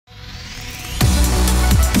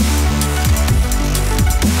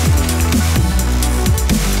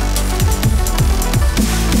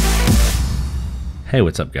Hey,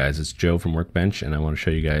 what's up guys? It's Joe from Workbench, and I want to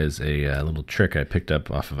show you guys a little trick I picked up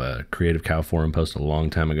off of a Creative Cow forum post a long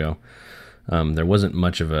time ago. There wasn't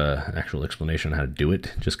much of an actual explanation on how to do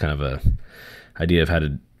it, just kind of a idea of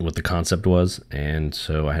what the concept was, and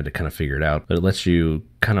so I had to kind of figure it out. But it lets you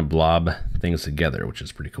kind of blob things together, which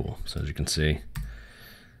is pretty cool. So as you can see,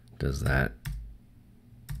 it does that.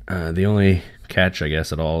 The only catch, I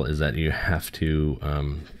guess, at all is that you have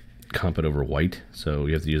to comp it over white, so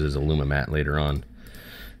you have to use it as a Luma mat later on.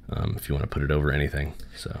 If you want to put it over anything.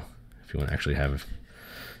 So if you want to actually have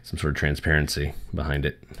some sort of transparency behind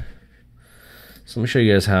it. So let me show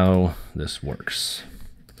you guys how this works.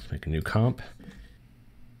 Let's make a new comp.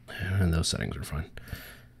 And those settings are fine.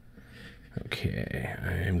 Okay,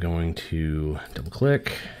 I am going to double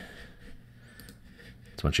click.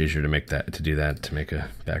 It's much easier to make a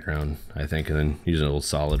background, I think, and then use a little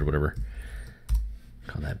solid or whatever.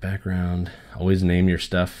 Call that background. Always name your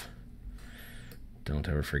stuff. Don't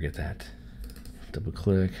ever forget that. Double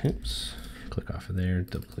click, oops, click off of there,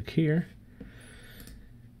 double click here.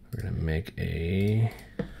 We're gonna make a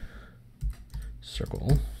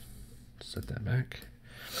circle, set that back.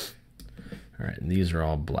 All right, and these are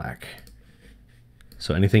all black.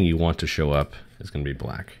 So anything you want to show up is gonna be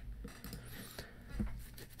black.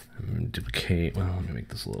 I'm gonna duplicate, well, let me make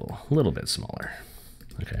this a little bit smaller.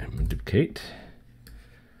 Okay, I'm gonna duplicate.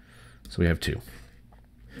 So we have two.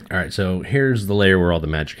 All right, so here's the layer where all the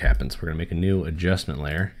magic happens. We're gonna make a new adjustment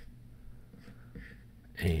layer.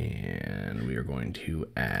 And we are going to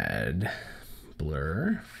add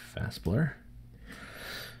blur, fast blur.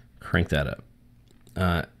 Crank that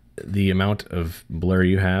up. The amount of blur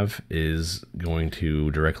you have is going to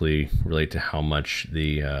directly relate to how much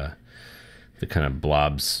the kind of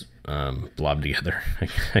blobs blob together,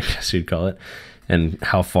 I guess you'd call it, and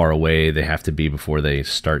how far away they have to be before they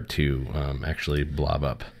start to actually blob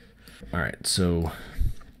up. All right, so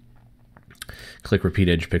click repeat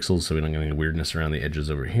edge pixels so we don't get any weirdness around the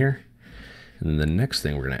edges over here. And then the next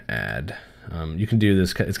thing we're gonna add, you can do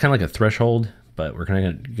this, it's kind of like a threshold, but we're kind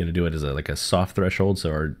of gonna do it as like a soft threshold so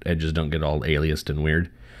our edges don't get all aliased and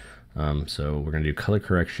weird. So we're gonna do color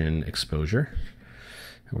correction exposure.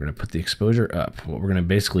 And we're gonna put the exposure up. What we're gonna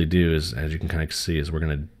basically do is, as you can kind of see, is we're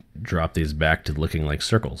gonna drop these back to looking like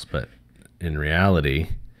circles, but in reality,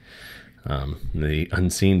 the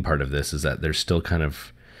unseen part of this is that there's still kind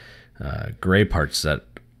of gray parts that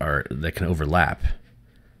can overlap.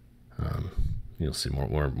 You'll see more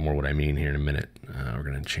what I mean here in a minute. We're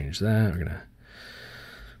gonna change that. We're gonna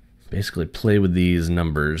basically play with these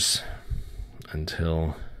numbers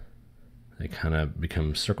until they kind of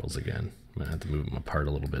become circles again. I'm gonna have to move them apart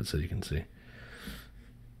a little bit so you can see.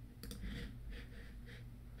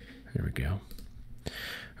 There we go.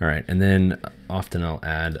 All right, and then often I'll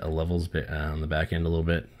add a levels bit on the back end a little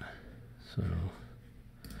bit. So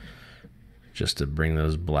just to bring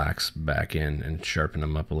those blacks back in and sharpen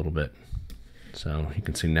them up a little bit. So you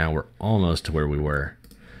can see now we're almost to where we were,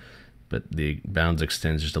 but the bounds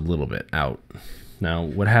extends just a little bit out. Now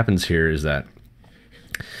what happens here is that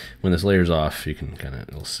when this layer's off, you can kind of,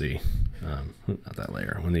 you'll see, not that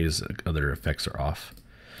layer, when these other effects are off,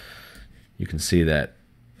 you can see that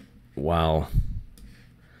while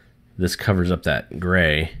this covers up that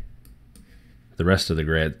gray, the rest of the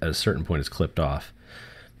gray at a certain point is clipped off.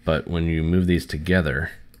 But when you move these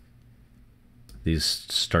together, these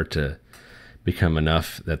start to become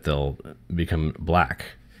enough that they'll become black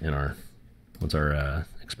once our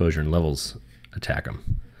exposure and levels attack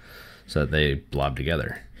them, so that they blob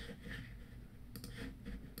together.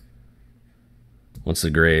 Once the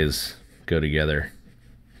grays go together,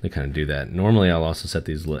 they kind of do that. Normally I'll also set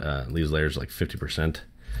these layers like 50%.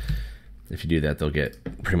 If you do that, they'll get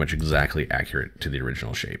pretty much exactly accurate to the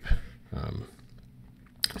original shape.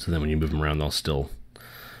 So then when you move them around, they'll still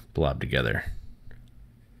blob together.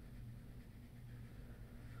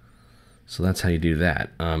 So that's how you do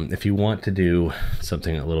that. If you want to do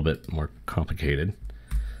something a little bit more complicated,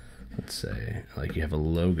 let's say like you have a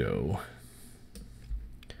logo.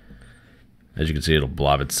 As you can see, it'll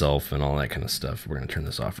blob itself and all that kind of stuff. We're gonna turn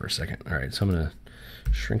this off for a second. All right, so I'm gonna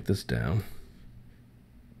shrink this down.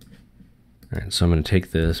 All right, so I'm gonna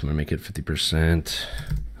take this, I'm gonna make it 50%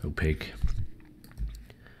 opaque.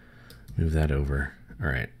 Move that over. All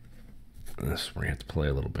right, this is where you have to play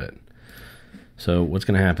a little bit. So what's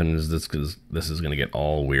gonna happen is this is gonna get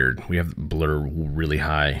all weird. We have blur really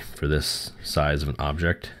high for this size of an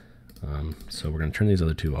object. So we're gonna turn these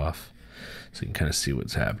other two off so you can kind of see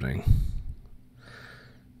what's happening.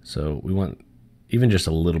 So we want even just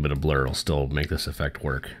a little bit of blur will still make this effect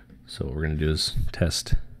work. So what we're gonna do is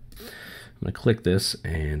test. I'm going to click this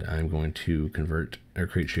and I'm going to convert or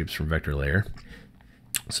create shapes from vector layer.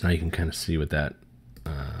 So now you can kind of see what that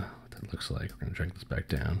looks like. We're going to drag this back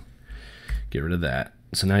down, get rid of that.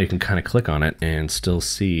 So now you can kind of click on it and still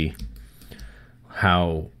see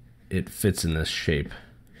how it fits in this shape.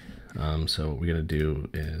 So what we're going to do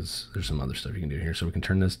is, there's some other stuff you can do here. So we can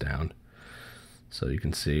turn this down so you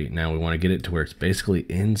can see. Now we want to get it to where it's basically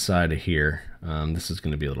inside of here. This is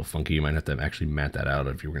going to be a little funky. You might have to actually mat that out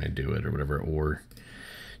if you were going to do it or whatever, or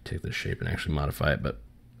take this shape and actually modify it. But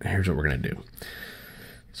here's what we're going to do.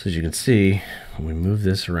 So as you can see, when we move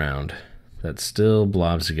this around, that still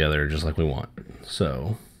blobs together just like we want.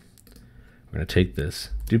 So we're going to take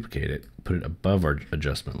this, duplicate it, put it above our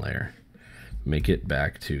adjustment layer, make it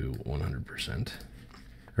back to 100%.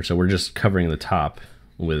 Or so we're just covering the top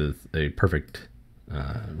with a perfect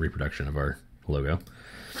reproduction of our logo.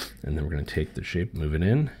 And then we're going to take the shape, move it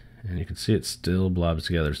in, and you can see it still blobs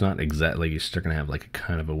together. It's not exactly, you're still going to have like a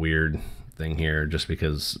kind of a weird thing here just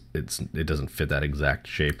because it doesn't fit that exact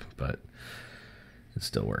shape, but it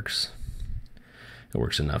still works. It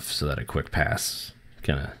works enough so that a quick pass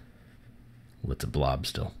kind of lets it blob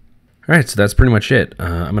still. All right, so that's pretty much it.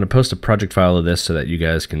 I'm going to post a project file of this so that you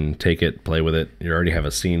guys can take it, play with it. You already have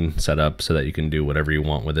a scene set up so that you can do whatever you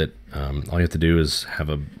want with it. All you have to do is have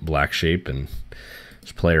a black shape and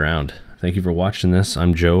just play around. Thank you for watching this.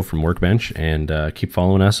 I'm Joe from Workbench, and keep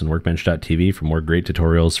following us on workbench.tv for more great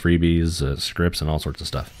tutorials, freebies, scripts, and all sorts of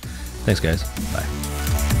stuff. Thanks, guys. Bye.